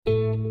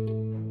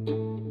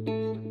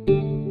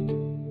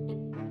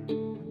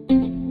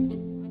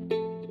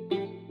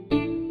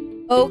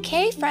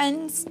Okay,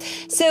 friends.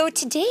 So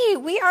today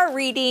we are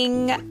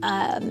reading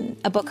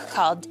a book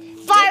called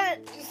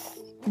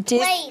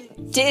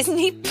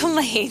Disney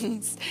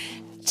Planes.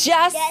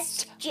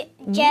 Just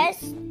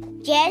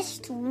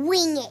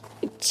wing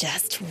it.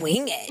 Just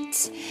wing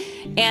it.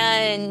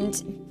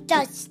 And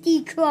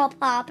Dusty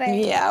Cropper.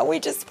 yeah, we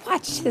just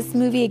watched this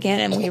movie again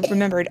and we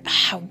remembered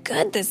how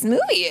good this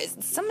movie is.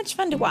 It's so much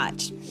fun to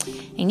watch.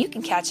 And you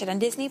can catch it on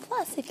Disney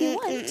Plus if you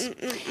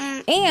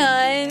want.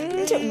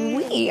 And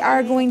we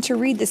are going to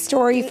read the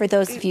story for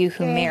those of you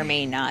who may or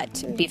may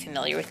not be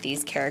familiar with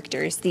these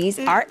characters. These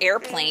are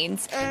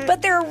airplanes,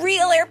 but they're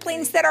real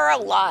airplanes that are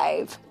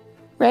alive,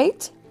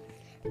 right?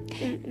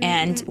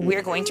 And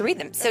we're going to read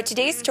them. So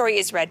today's story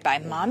is read by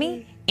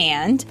Mommy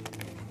and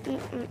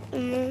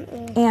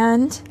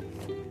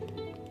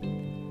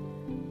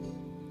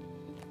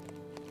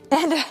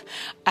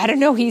I don't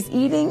know, he's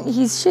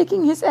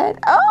shaking his head.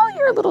 Oh,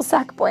 you're a little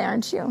sack boy,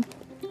 aren't you?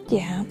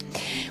 Yeah.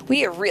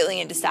 We are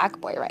really into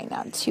Sackboy right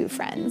now too,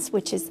 friends,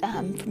 which is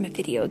from a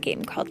video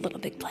game called Little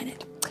Big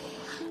Planet.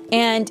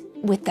 And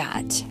with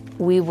that,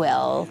 we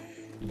will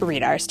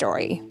read our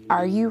story.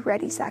 Are you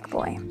ready,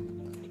 Sackboy?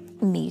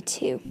 Me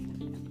too.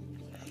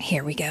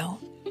 Here we go.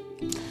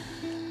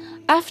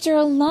 After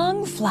a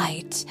long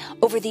flight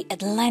over the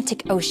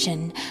Atlantic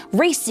Ocean,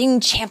 racing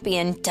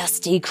champion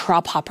Dusty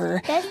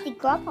Crophopper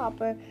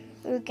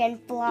can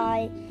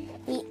fly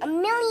a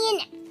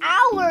million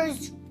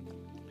hours.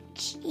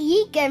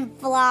 He can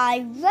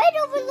fly right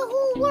over the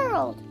whole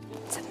world.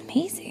 It's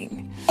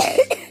amazing.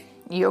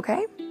 You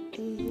okay?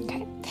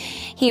 Okay.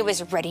 He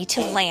was ready to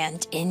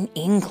land in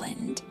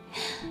England.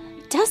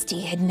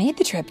 Dusty had made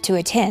the trip to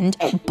attend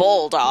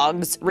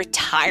Bulldog's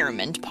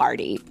retirement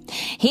party.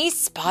 He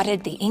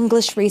spotted the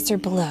English racer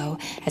below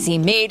as he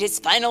made his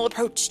final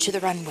approach to the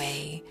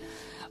runway.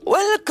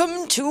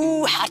 "Welcome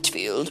to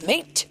Hatfield,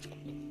 mate,"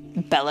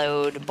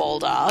 bellowed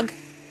Bulldog.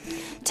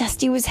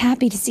 Dusty was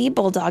happy to see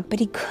Bulldog,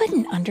 but he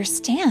couldn't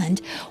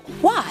understand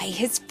why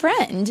his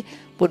friend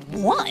would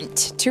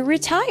want to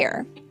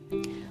retire.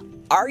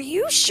 "Are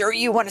you sure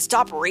you want to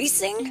stop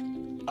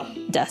racing?"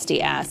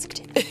 Dusty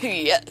asked.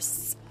 "Yes,"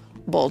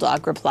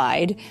 Bulldog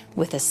replied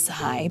with a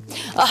sigh.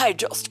 "I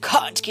just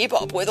can't keep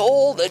up with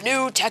all the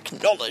new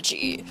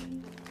technology."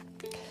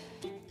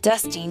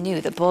 Dusty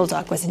knew that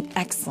Bulldog was an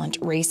excellent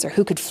racer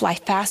who could fly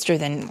faster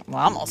than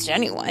almost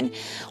anyone,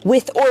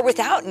 with or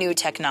without new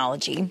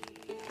technology.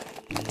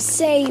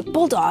 "Say,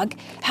 Bulldog,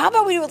 how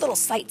about we do a little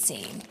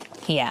sightseeing?"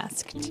 he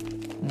asked.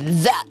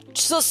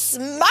 "That's a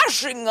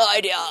smashing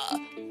idea,"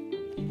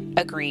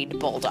 agreed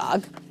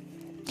Bulldog.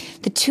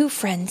 The two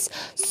friends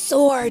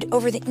soared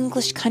over the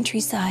English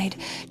countryside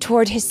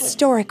toward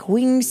historic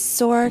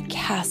Windsor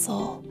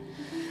Castle.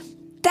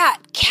 "That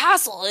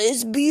castle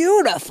is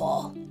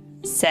beautiful,"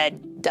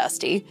 said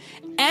Dusty,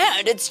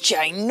 "and it's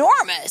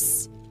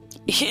ginormous."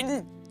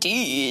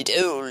 "Indeed,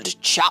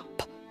 old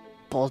chap,"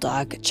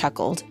 Bulldog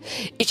chuckled.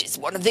 "It is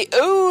one of the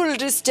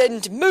oldest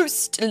and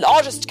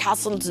largest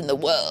castles in the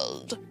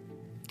world."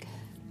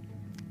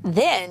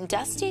 Then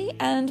Dusty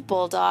and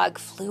Bulldog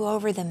flew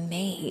over the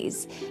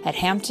maze at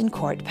Hampton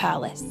Court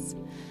Palace.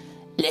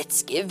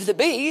 "Let's give the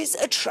maze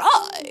a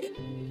try,"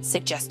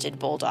 suggested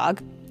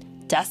Bulldog.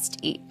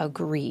 Dusty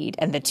agreed,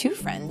 and the two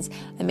friends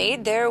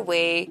made their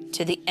way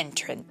to the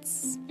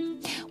entrance.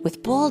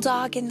 With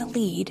Bulldog in the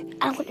lead...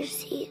 I want to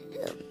see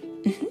them.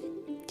 Mm-hmm.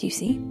 Do you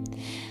see?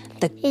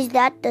 Is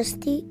that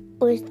Dusty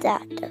or is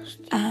that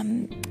Dusty?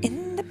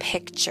 In the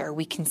picture,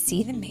 we can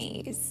see the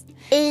maze.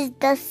 Is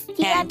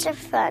Dusty at the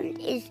front?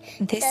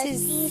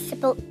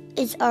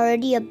 Is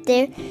already up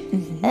there,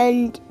 mm-hmm.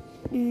 and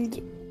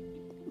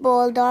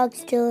Bulldog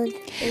still in the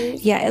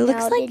maze? Yeah, it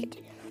looks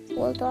like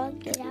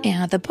Bulldog get out?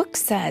 Yeah, the book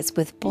says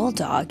with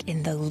Bulldog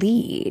in the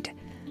lead,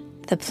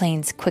 the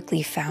planes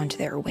quickly found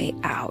their way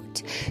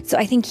out. So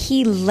I think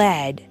he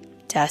led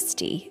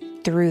Dusty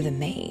through the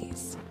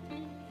maze.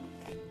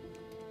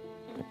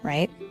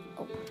 Right?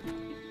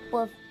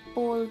 With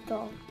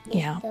Bulldog.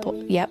 Yeah,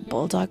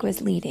 Bulldog was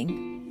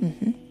leading.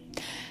 Mm-hmm.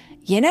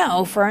 "You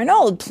know, for an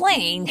old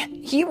plane,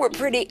 you were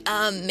pretty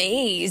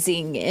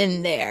amazing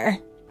in there,"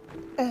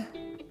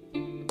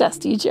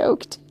 Dusty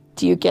joked.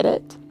 Do you get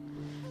it?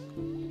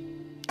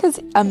 Because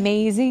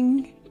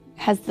amazing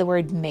has the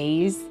word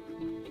maze.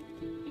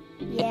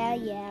 Yeah,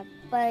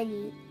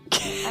 funny.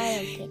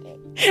 I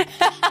don't get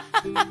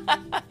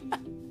it.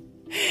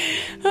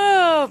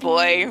 Oh,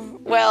 boy.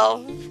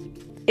 Well,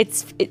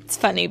 it's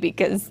funny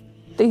because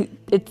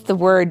it's the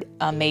word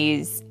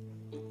amaze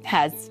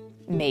has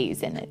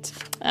maze in it.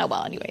 Oh,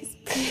 well, anyways.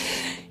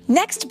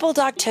 Next,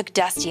 Bulldog took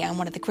Dusty on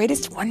one of the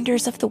greatest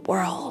wonders of the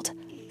world,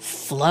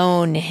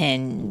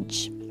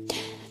 Flownhenge.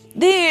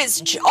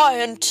 "These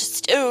giant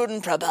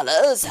stone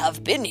propellers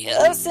have been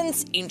here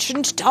since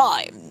ancient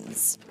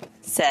times,"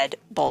 said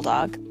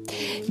Bulldog.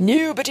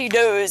 "Nobody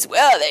knows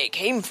where they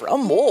came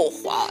from or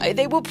why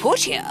they were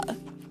put here."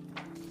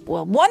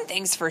 "Well, one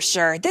thing's for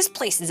sure, this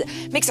place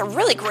makes a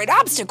really great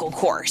obstacle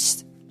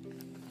course,"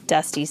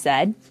 Dusty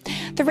said.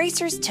 The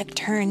racers took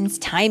turns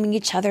timing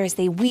each other as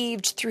they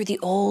weaved through the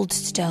old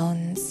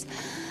stones.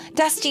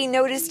 Dusty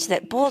noticed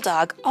that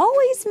Bulldog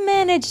always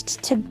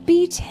managed to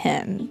beat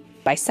him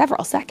by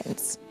several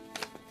seconds.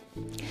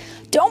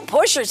 "Don't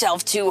push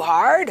yourself too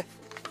hard,"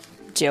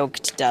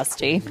 joked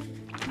Dusty.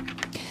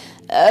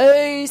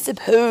 "I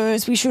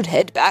suppose we should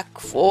head back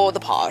for the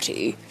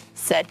party,"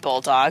 said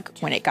Bulldog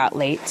when it got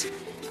late.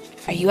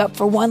 "Are you up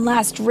for one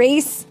last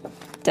race?"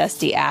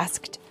 Dusty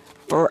asked.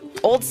 For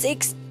old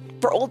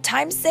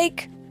time's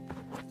sake?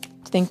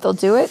 Think they'll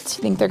do it?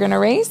 Think they're gonna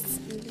race?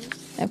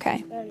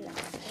 Okay.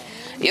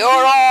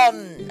 "You're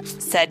on,"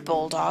 said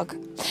Bulldog.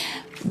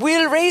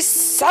 "We'll race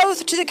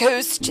south to the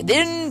coast,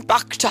 then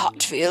back to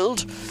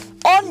Hatfield.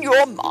 On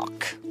your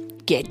mark.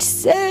 Get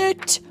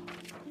set.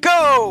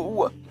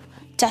 Go!"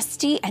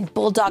 Dusty and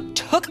Bulldog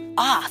took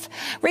off,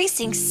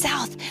 racing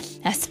south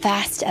as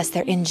fast as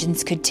their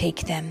engines could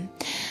take them.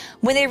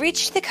 When they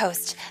reached the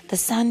coast, the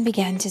sun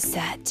began to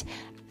set.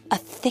 A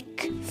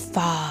thick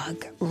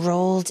fog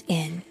rolled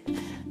in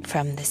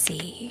from the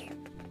sea.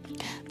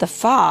 The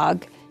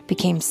fog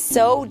became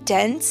so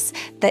dense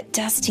that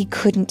Dusty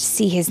couldn't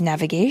see his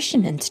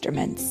navigation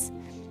instruments.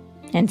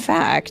 In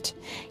fact,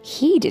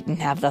 he didn't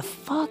have the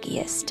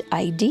foggiest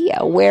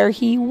idea where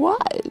he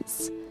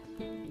was.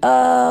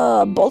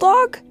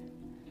 Bulldog?"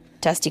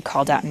 Dusty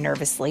called out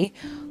nervously.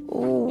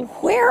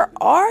 "Where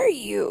are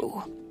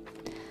you?"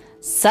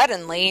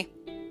 Suddenly,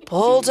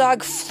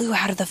 Bulldog flew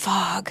out of the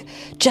fog,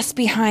 just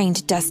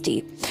behind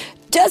Dusty.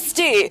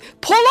 "Dusty,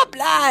 pull up,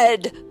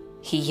 lad!"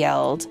 he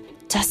yelled.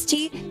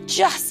 Dusty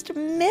just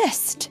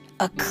missed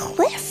a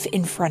cliff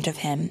in front of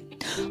him.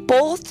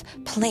 Both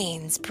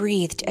planes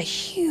breathed a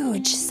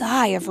huge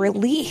sigh of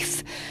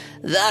relief.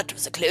 "That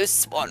was a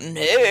close one,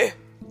 eh?"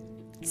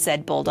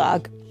 said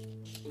Bulldog.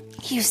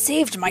 "You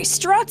saved my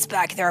struts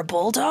back there,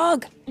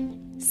 Bulldog,"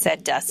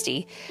 said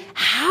Dusty.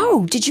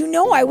 "How did you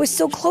know I was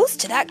so close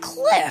to that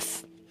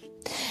cliff?"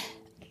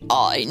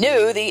 "I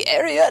know the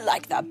area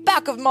like the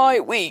back of my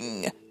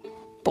wing,"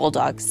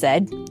 Bulldog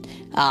said.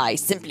 "I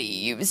simply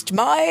used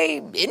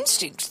my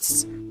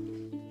instincts."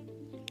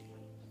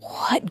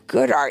 "What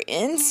good are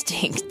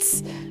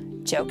instincts?"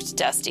 joked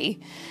Dusty.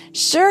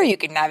 "Sure, you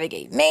can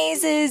navigate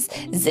mazes,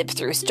 zip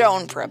through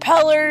stone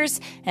propellers,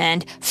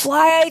 and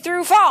fly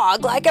through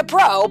fog like a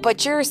pro,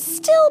 but you're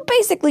still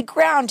basically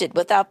grounded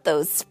without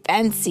those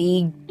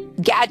fancy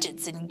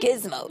gadgets and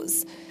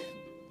gizmos.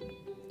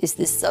 Is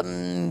this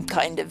some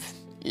kind of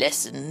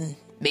lesson,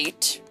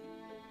 mate?"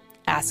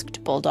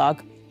 asked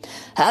Bulldog.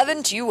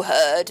 "Haven't you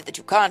heard that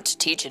you can't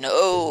teach an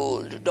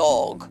old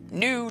dog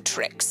new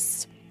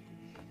tricks?"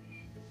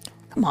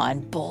 "Come on,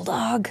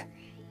 Bulldog,"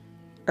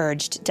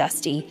 urged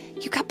Dusty.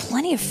 "You got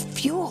plenty of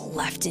fuel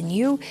left in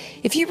you.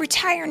 If you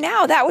retire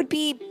now, that would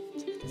be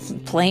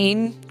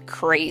plain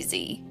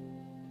crazy."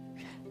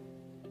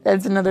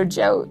 That's another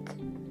joke.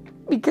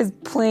 Because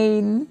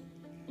planes.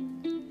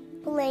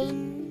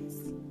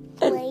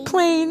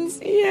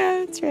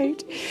 Yeah, that's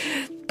right.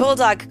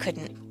 Bulldog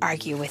couldn't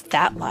argue with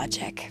that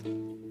logic.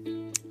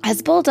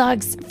 As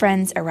Bulldog's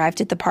friends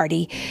arrived at the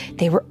party,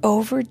 they were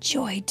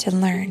overjoyed to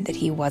learn that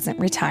he wasn't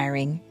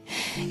retiring.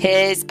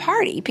 His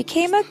party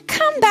became a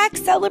comeback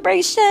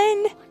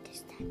celebration.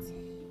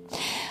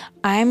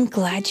 "I'm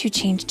glad you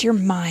changed your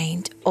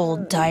mind,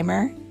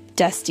 old-timer,"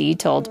 Dusty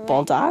told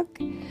Bulldog.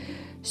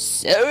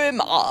 "So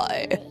am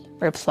I,"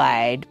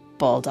 replied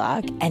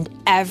Bulldog, and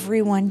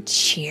everyone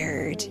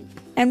cheered.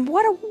 And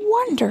what a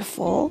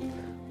wonderful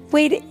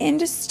way to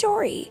end a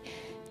story.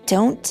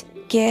 Don't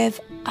give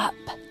up.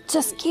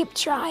 Just keep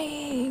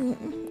trying,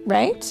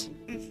 right?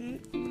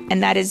 Mm-hmm.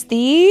 And that is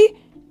the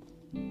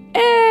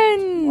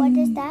end. What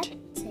does that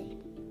say?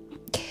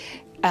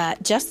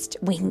 Just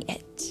wing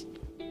it.